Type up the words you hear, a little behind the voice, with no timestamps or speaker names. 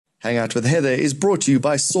Hang Out with Heather is brought to you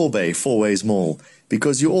by Sorbet Fourways Mall,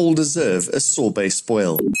 because you all deserve a sorbet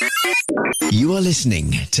spoil. You are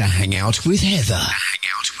listening to Hang Out with Heather.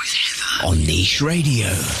 Hang Out with Heather on Niche Radio.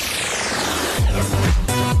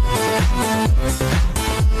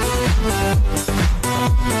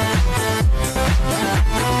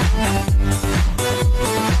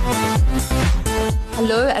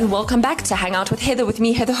 Hello and welcome back to Hang Out with Heather, with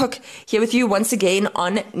me, Heather Hook, here with you once again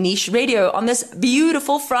on Niche Radio on this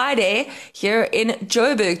beautiful Friday here in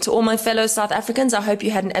Joburg. To all my fellow South Africans, I hope you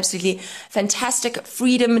had an absolutely fantastic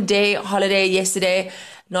Freedom Day holiday yesterday,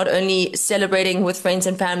 not only celebrating with friends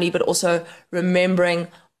and family, but also remembering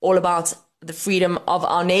all about the freedom of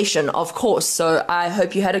our nation, of course. So I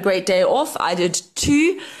hope you had a great day off. I did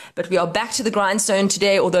too. But we are back to the grindstone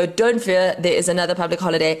today, although don't fear, there is another public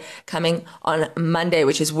holiday coming on Monday,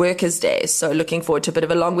 which is Workers' Day. So looking forward to a bit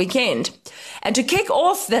of a long weekend. And to kick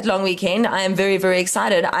off that long weekend, I am very, very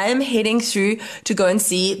excited. I am heading through to go and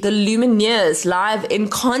see the Lumineers live in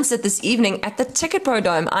concert this evening at the Ticket Pro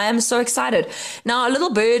Dome. I am so excited. Now, a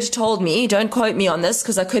little bird told me, don't quote me on this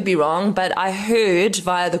because I could be wrong, but I heard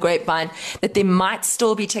via the grapevine that there might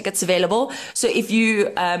still be tickets available. So if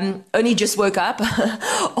you only just woke up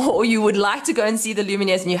or you would like to go and see the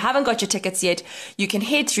Lumineers and you haven't got your tickets yet, you can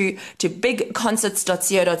head through to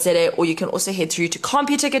bigconcerts.co.za, or you can also head through to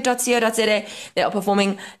computicket.co.za. They are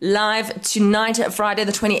performing live tonight, Friday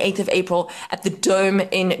the 28th of April at the Dome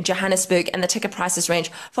in Johannesburg, and the ticket prices range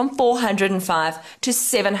from 405 to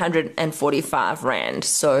 745 Rand.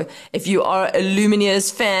 So if you are a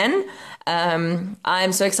Lumineers fan,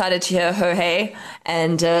 I'm so excited to hear Ho Hey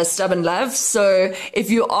and Stubborn Love. So if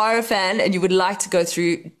you are a fan and you would like to go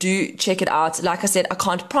through, do check it out. Like I said, I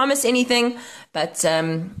can't promise anything, but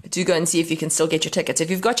do go and see if you can still get your tickets. If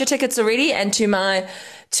you've got your tickets already, and to my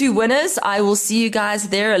two winners, I will see you guys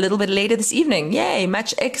there a little bit later this evening. Yay,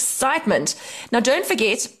 much excitement. Now, don't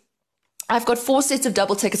forget, I've got 4 sets of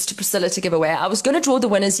double tickets to Priscilla to give away. I was going to draw the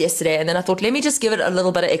winners yesterday, and then I thought, let me just give it a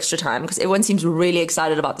little bit of extra time because everyone seems really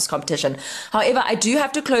excited about this competition. However, I do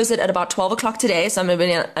have to close it at about 12 o'clock today, so I'm going to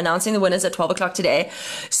be announcing the winners at 12 o'clock today.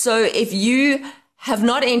 So if you have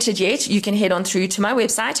not entered yet, you can head on through to my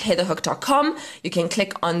website, heatherhook.com. You can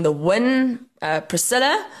click on the win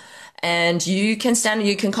Priscilla, and you can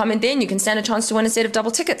comment there, and you can stand a chance to win a set of double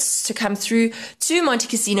tickets to come through to Monte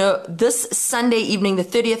Casino this Sunday evening, the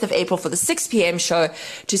 30th of April, for the 6 p.m. show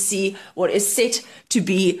to see what is set to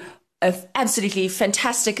be an absolutely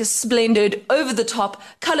fantastic, splendid, over-the-top,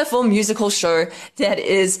 colorful musical show that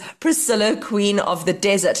is Priscilla, Queen of the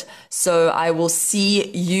Desert. So I will see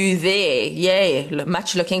you there. Yay,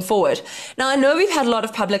 much looking forward. Now, I know we've had a lot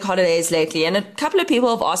of public holidays lately, and a couple of people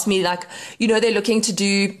have asked me, like, they're looking to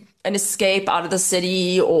do an escape out of the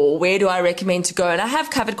city, or where do I recommend to go? And I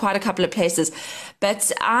have covered quite a couple of places,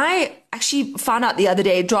 but I actually found out the other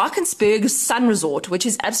day, Drakensberg Sun Resort, which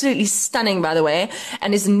is absolutely stunning, by the way,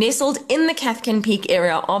 and is nestled in the Cathkin Peak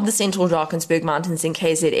area of the central Drakensberg Mountains in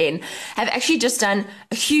KZN, have actually just done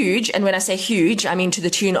a huge, and when I say huge, I mean to the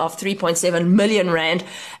tune of 3.7 million Rand,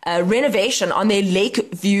 renovation on their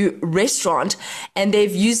Lakeview restaurant. And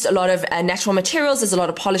they've used a lot of natural materials. There's a lot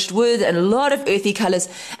of polished wood and a lot of earthy colors.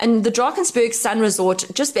 And the Drakensberg Sun Resort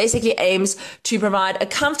just basically aims to provide a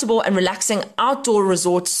comfortable and relaxing outdoor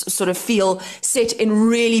resort sort of feel, set in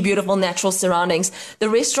really beautiful natural surroundings. The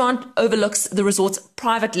restaurant overlooks the resort's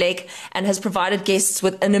private lake and has provided guests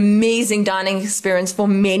with an amazing dining experience for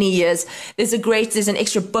many years. There's an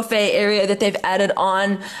extra buffet area that they've added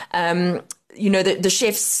on. The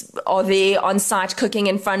chefs are there on site cooking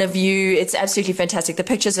in front of you. It's absolutely fantastic. The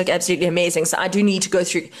pictures look absolutely amazing. So I do need to go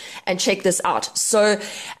through and check this out. So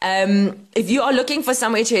if you are looking for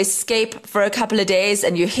somewhere to escape for a couple of days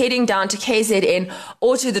and you're heading down to KZN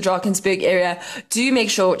or to the Drakensberg area, do make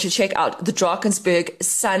sure to check out the Drakensberg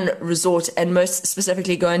Sun Resort, and most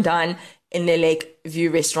specifically go and dine in their Lakeview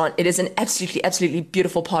restaurant. It is an absolutely, absolutely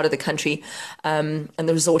beautiful part of the country. And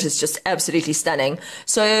the resort is just absolutely stunning.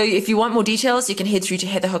 So if you want more details, you can head through to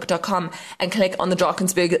heatherhook.com and click on the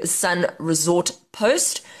Drakensberg Sun Resort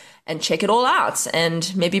post and check it all out,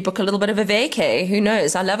 and maybe book a little bit of a vacay. Who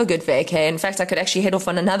knows? I love a good vacay. In fact, I could actually head off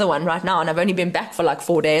on another one right now, and I've only been back for like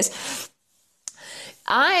 4 days.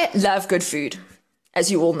 I love good food,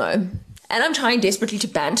 as you all know. And I'm trying desperately to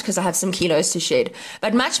bant because I have some kilos to shed.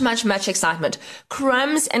 But much, much, much excitement.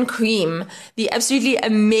 Crumbs and Cream, the absolutely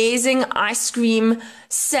amazing ice cream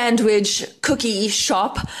sandwich cookie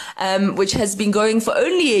shop, which has been going for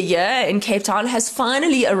only a year in Cape Town, has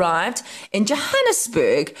finally arrived in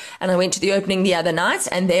Johannesburg. And I went to the opening the other night,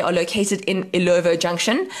 and they are located in Ilovo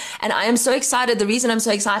Junction. And I am so excited. The reason I'm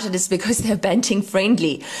so excited is because they're Banting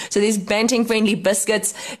friendly. So there's Banting friendly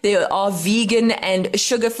biscuits. There are vegan and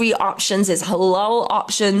sugar-free options. There's halal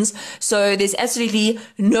options. So there's absolutely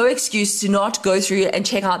no excuse to not go through and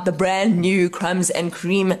check out the brand new Crumbs and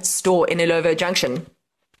Cream store in Ilovo Junction.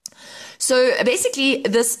 So basically,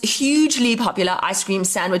 this hugely popular ice cream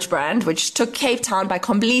sandwich brand, which took Cape Town by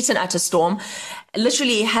complete and utter storm,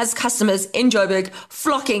 literally has customers in Joburg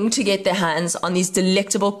flocking to get their hands on these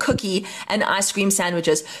delectable cookie and ice cream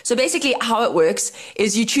sandwiches. So basically how it works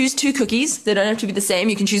is you choose 2 cookies. They don't have to be the same.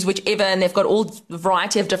 You can choose whichever, and they've got all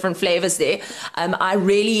variety of different flavors there. I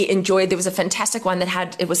really enjoyed, there was a fantastic one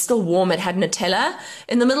that it was still warm. It had Nutella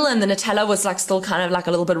in the middle, and the Nutella was like still kind of like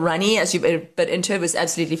a little bit runny as you bit into it. It was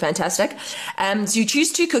absolutely fantastic. So you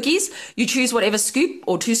choose 2 cookies. You choose whatever scoop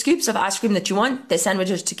or 2 scoops of ice cream that you want. They're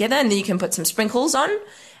sandwiches together, and then you can put some sprinkles on,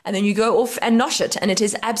 and then you go off and nosh it, and it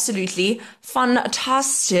is absolutely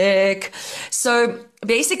fantastic. So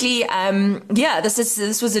basically,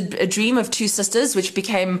 this was a dream of 2 sisters, which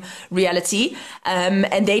became reality.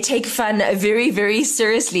 And they take fun very, very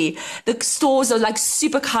seriously. The stores are like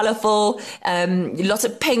super colorful, lots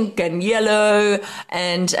of pink and yellow.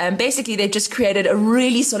 And basically, they've just created a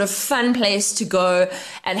really sort of fun place to go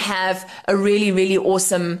and have a really, really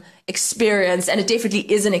awesome experience. And it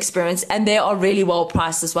definitely is an experience, and they are really well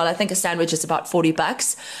priced as well. I think a sandwich is about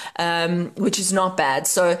 $40, which is not bad.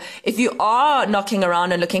 So if you are knocking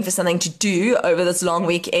around and looking for something to do over this long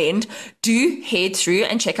weekend, do head through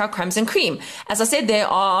and check out Crumbs and Cream. As I said, they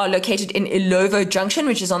are located in Ilovo Junction,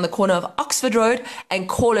 which is on the corner of Oxford Road and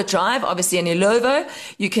Corlett Drive, obviously in Ilovo.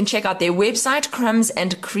 You can check out their website,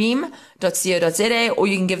 crumbsandcream.co.za, or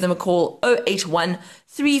you can give them a call 081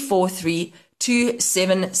 343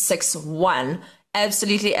 2761.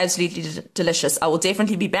 Absolutely, absolutely delicious. I will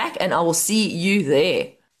definitely be back, and I will see you there.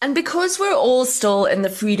 And because we're all still in the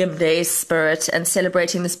Freedom Day spirit and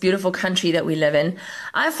celebrating this beautiful country that we live in,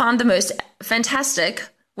 I found the most fantastic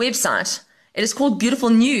website. It is called Beautiful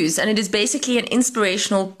News, and it is basically an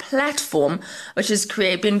inspirational platform which has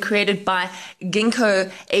been created by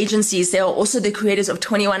Ginkgo Agencies. They are also the creators of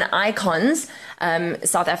 21 Icons,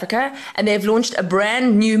 South Africa, and they've launched a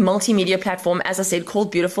brand new multimedia platform, as I said,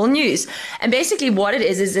 called Beautiful News. And basically what it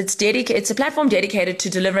is it's a platform dedicated to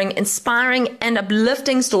delivering inspiring and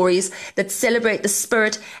uplifting stories that celebrate the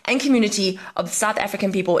spirit and community of South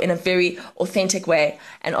African people in a very authentic way.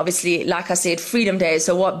 And obviously, like I said, Freedom Day,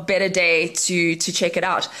 so what better day to check it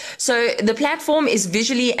out. So the platform is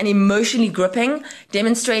visually and emotionally gripping,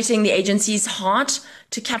 demonstrating the agency's heart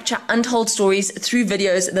to capture untold stories through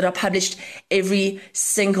videos that are published every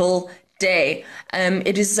single day.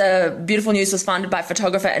 Beautiful News was founded by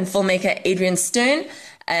photographer and filmmaker Adrian Stern,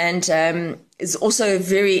 and is also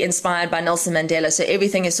very inspired by Nelson Mandela. So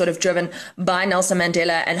everything is sort of driven by Nelson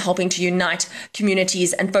Mandela and helping to unite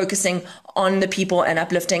communities and focusing on the people and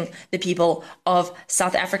uplifting the people of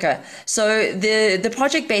South Africa. So the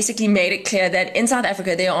project basically made it clear that in South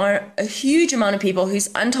Africa, there are a huge amount of people whose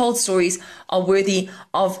untold stories are worthy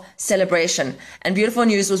of celebration. And Beautiful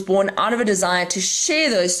News was born out of a desire to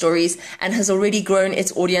share those stories and has already grown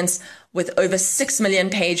its audience with over 6 million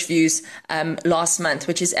page views last month,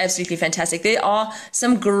 which is absolutely fantastic. There are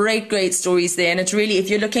some great stories there, and it's really, if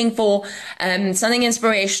you're looking for something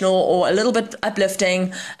inspirational or a little bit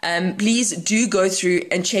uplifting, please do go through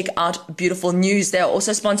and check out Beautiful News. They are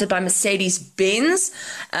also sponsored by Mercedes-Benz,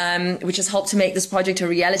 which has helped to make this project a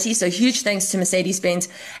reality. So huge thanks to Mercedes-Benz,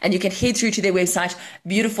 and you can head through to their website,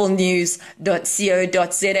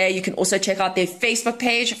 beautifulnews.co.za. You can also check out their Facebook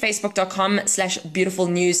page,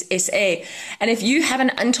 facebook.com/beautifulnewssa. And if you have an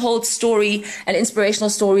untold story, an inspirational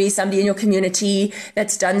story, somebody in your community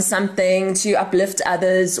that's done something to uplift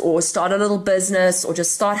others or start a little business or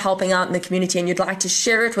just start helping out in the community, and you'd like to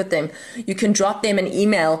share it with them, you can drop them an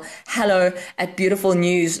email,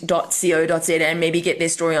 hello@beautifulnews.co.za, and maybe get their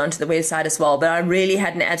story onto the website as well. But I really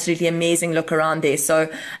had an absolutely amazing look around there. So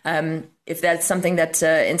if that's something that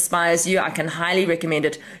inspires you, I can highly recommend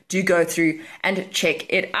it. Do go through and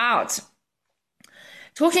check it out.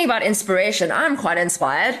 Talking about inspiration, I'm quite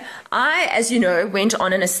inspired. I, as you know, went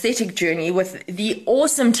on an aesthetic journey with the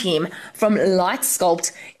awesome team from Light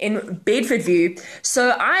Sculpt in Bedfordview.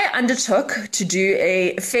 So I undertook to do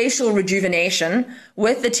a facial rejuvenation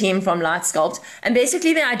with the team from Light Sculpt. And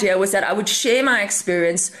basically the idea was that I would share my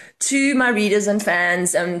experience to my readers and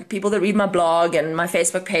fans and people that read my blog and my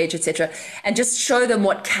Facebook page, etc., and just show them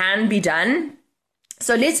what can be done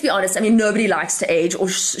So let's be honest, I mean, nobody likes to age or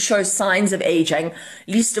show signs of aging,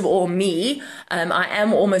 least of all me. I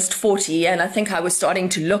am almost 40, and I think I was starting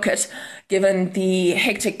to look it, given the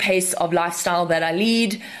hectic pace of lifestyle that I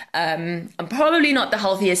lead. I'm probably not the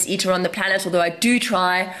healthiest eater on the planet, although I do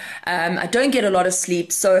try. I don't get a lot of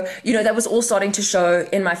sleep. So, that was all starting to show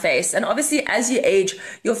in my face. And obviously, as you age,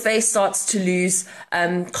 your face starts to lose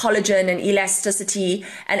collagen and elasticity.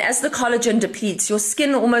 And as the collagen depletes, your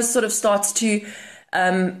skin almost sort of starts to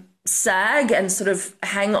sag and sort of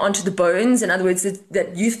hang onto the bones. In other words,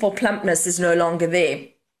 that youthful plumpness is no longer there.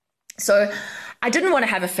 So I didn't want to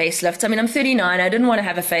have a facelift. I mean, I'm 39. I didn't want to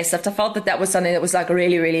have a facelift. I felt that was something that was like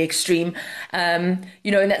really, really extreme, and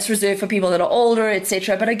that's reserved for people that are older,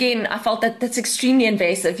 etc. But again, I felt that that's extremely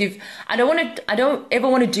invasive. I don't ever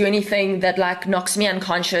want to do anything that like knocks me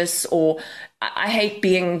unconscious, or I hate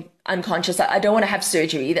being unconscious. I don't want to have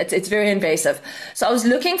surgery. It's very invasive. So I was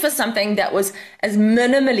looking for something that was as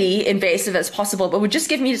minimally invasive as possible, but would just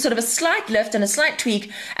give me sort of a slight lift and a slight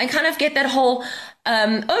tweak and kind of get that whole,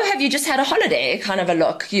 have you just had a holiday kind of a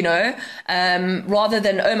look, rather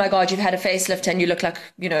than, oh my God, you've had a facelift and you look like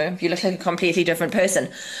a completely different person.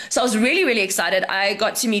 So I was really, really excited. I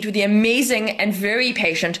got to meet with the amazing and very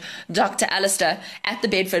patient Dr. Alistair at the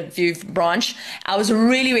Bedford View branch. I was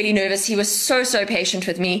really, really nervous. He was so, so patient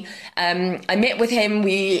with me. I met with him.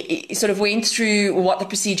 We sort of went through what the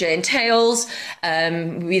procedure entails.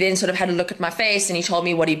 We then sort of had a look at my face, and he told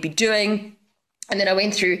me what he'd be doing. And then I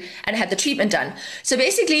went through and had the treatment done. So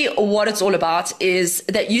basically what it's all about is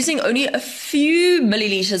that using only a few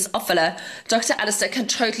milliliters of filler, Dr. Alistair can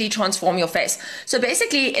totally transform your face. So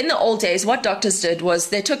basically in the old days, what doctors did was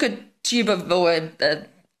they took a tube of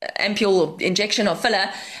ampule injection of filler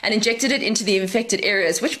and injected it into the infected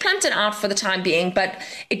areas, which plumped it out for the time being, but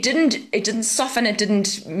it didn't soften, it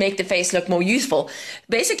didn't make the face look more youthful.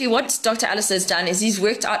 Basically what Dr. Alistair has done is he's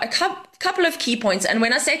worked out a couple of key points, and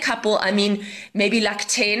when I say couple, I mean maybe like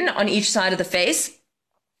 10 on each side of the face,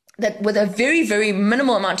 that with a very, very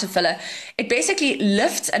minimal amount of filler, it basically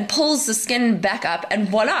lifts and pulls the skin back up, and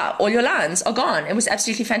voila, all your lines are gone. It was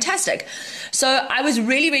absolutely fantastic. So I was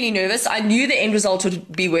really, really nervous. I knew the end result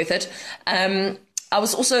would be worth it. I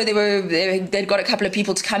was also, they'd got a couple of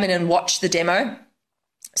people to come in and watch the demo.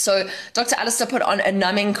 So Dr. Alistair put on a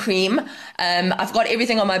numbing cream. I've got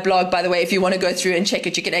everything on my blog, by the way. If you want to go through and check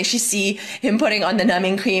it, you can actually see him putting on the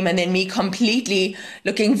numbing cream and then me completely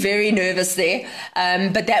looking very nervous there.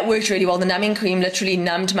 But that worked really well. The numbing cream literally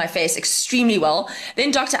numbed my face extremely well.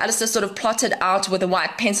 Then Dr. Alistair sort of plotted out with a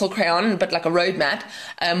white pencil crayon, but like a roadmap,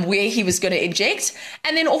 where he was going to inject.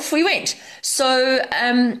 And then off we went. So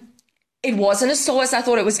it wasn't as sore as I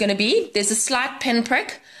thought it was going to be. There's a slight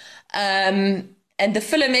pinprick. And the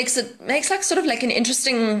filler makes like sort of like an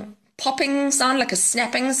interesting popping sound, like a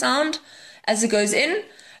snapping sound as it goes in,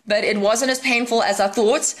 but it wasn't as painful as I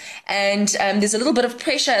thought. And there's a little bit of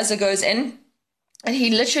pressure as it goes in. And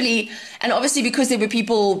he literally, and obviously because there were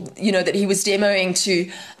people, that he was demoing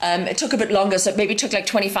to, it took a bit longer. So it maybe took like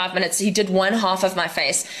 25 minutes. He did one half of my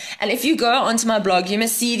face. And if you go onto my blog, you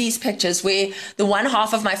must see these pictures where the one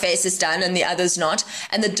half of my face is done and the other's not.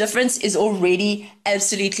 And the difference is already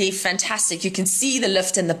absolutely fantastic. You can see the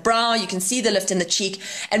lift in the brow. You can see the lift in the cheek.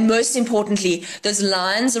 And most importantly, those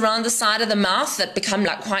lines around the side of the mouth that become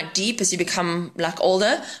like quite deep as you become like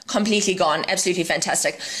older, completely gone. Absolutely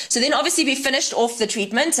fantastic. So then obviously we finished off the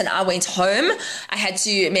treatment and I went home. I had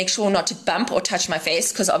to make sure not to bump or touch my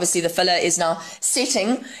face because obviously the filler is now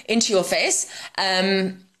setting into your face,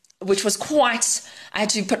 which was I had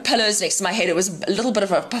to put pillows next to my head. It was a little bit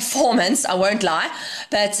of a performance, I won't lie,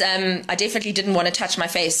 but I definitely didn't want to touch my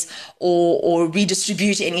face or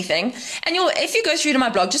redistribute anything. And if you go through to my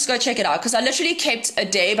blog, just go check it out because I literally kept a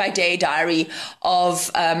day-by-day diary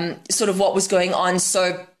of sort of what was going on.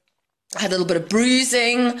 So I had a little bit of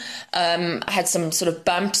bruising. I had some sort of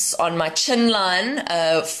bumps on my chin line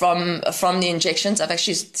from the injections.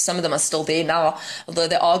 Some of them are still there now, although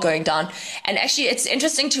they are going down. And actually, it's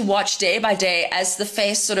interesting to watch day by day as the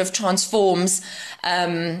face sort of transforms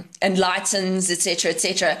and lightens, etc.,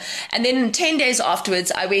 etc. And then 10 days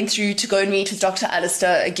afterwards, I went through to go and meet with Dr.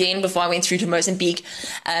 Alistair again before I went through to Mozambique.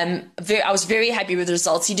 I was very happy with the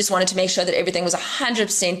results. He just wanted to make sure that everything was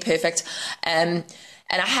 100% perfect.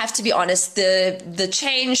 And I have to be honest, the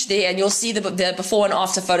change there, and you'll see the before and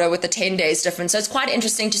after photo with the 10 days difference. So it's quite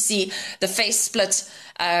interesting to see the face split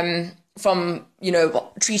from,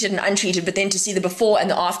 treated and untreated, but then to see the before and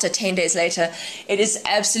the after 10 days later, it is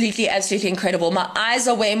absolutely, absolutely incredible. My eyes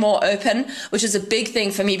are way more open, which is a big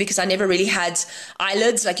thing for me because I never really had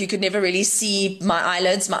eyelids. Like you could never really see my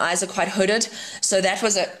eyelids. My eyes are quite hooded. So that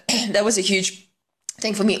was a huge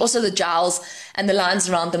thing for me. Also the jowls and the lines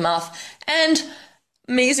around the mouth. And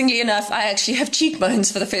amazingly enough, I actually have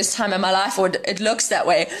cheekbones for the first time in my life, or it looks that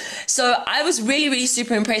way. So I was really, really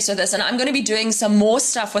super impressed with this, and I'm going to be doing some more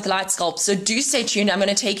stuff with Light Sculpt. So do stay tuned. I'm going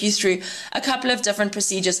to take you through a couple of different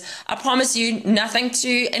procedures. I promise you, nothing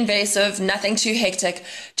too invasive, nothing too hectic,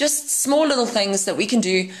 just small little things that we can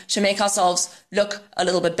do to make ourselves look a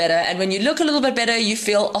little bit better. And when you look a little bit better, you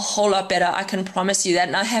feel a whole lot better. I can promise you that.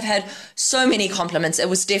 And I have had so many compliments. It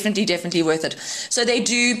was definitely worth it. So they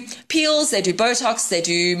do peels, they do Botox, they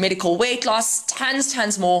do medical weight loss,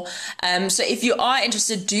 tons more. So if you are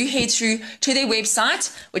interested, do head through to their website,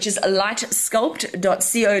 which is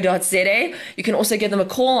lightsculpt.co.za. You can also give them a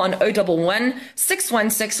call on 011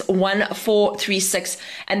 616 1436.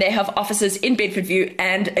 And they have offices in Bedfordview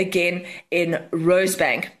and again in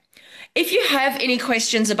Rosebank. If you have any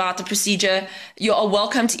questions about the procedure, you are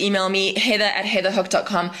welcome to email me,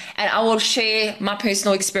 heather@heatherhook.com, and I will share my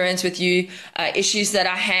personal experience with you, issues that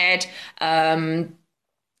I had,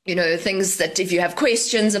 things that if you have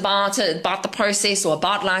questions about the process or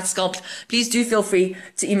about Light Sculpt, please do feel free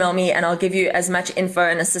to email me and I'll give you as much info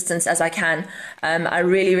and assistance as I can. I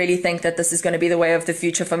really think that this is going to be the way of the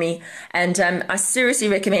future for me. And I seriously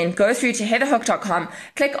recommend go through to heatherhook.com,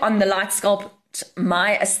 click on the Light Sculpt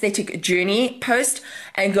My Aesthetic Journey post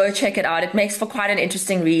and go check it out. It makes for quite an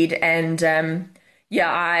interesting read. And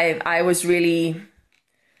I was really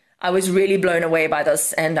blown away by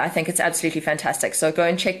this, and I think it's absolutely fantastic. So go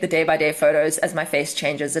and check the day-by-day photos as my face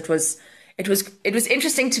changes. It was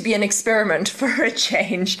interesting to be an experiment for a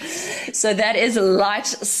change. So that is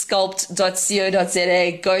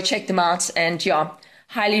lightsculpt.co.za. Go check them out, and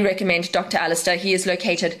highly recommend Dr. Alistair. He is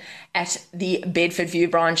located at the Bedfordview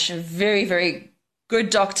branch. Very good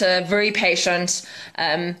doctor, very patient,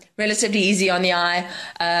 relatively easy on the eye.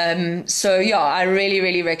 I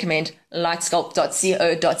really recommend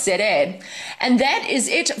lightsculpt.co.za. And that is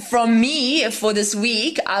it from me for this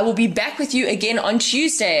week. I will be back with you again on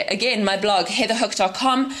Tuesday. Again, my blog,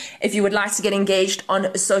 heatherhook.com. If you would like to get engaged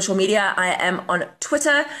on social media, I am on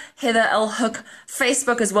Twitter, Heather L. Hook,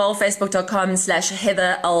 Facebook as well,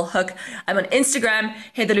 facebook.com/Heather L. Hook. I'm on Instagram,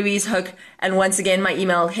 Heather Louise Hook. And once again, my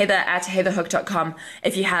email, heather@heatherhook.com.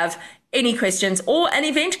 If you have any questions or an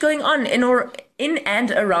event going on in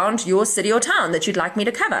and around your city or town that you'd like me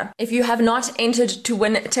to cover. If you have not entered to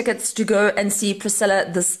win tickets to go and see Priscilla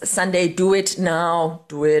this Sunday, do it now.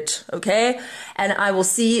 Do it, okay? And I will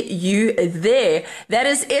see you there. That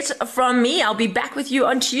is it from me. I'll be back with you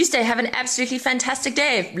on Tuesday. Have an absolutely fantastic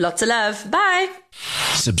day. Lots of love. Bye.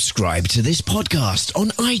 Subscribe to this podcast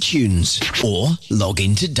on iTunes or log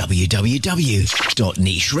into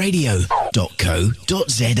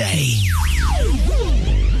www.nicheradio.co.za.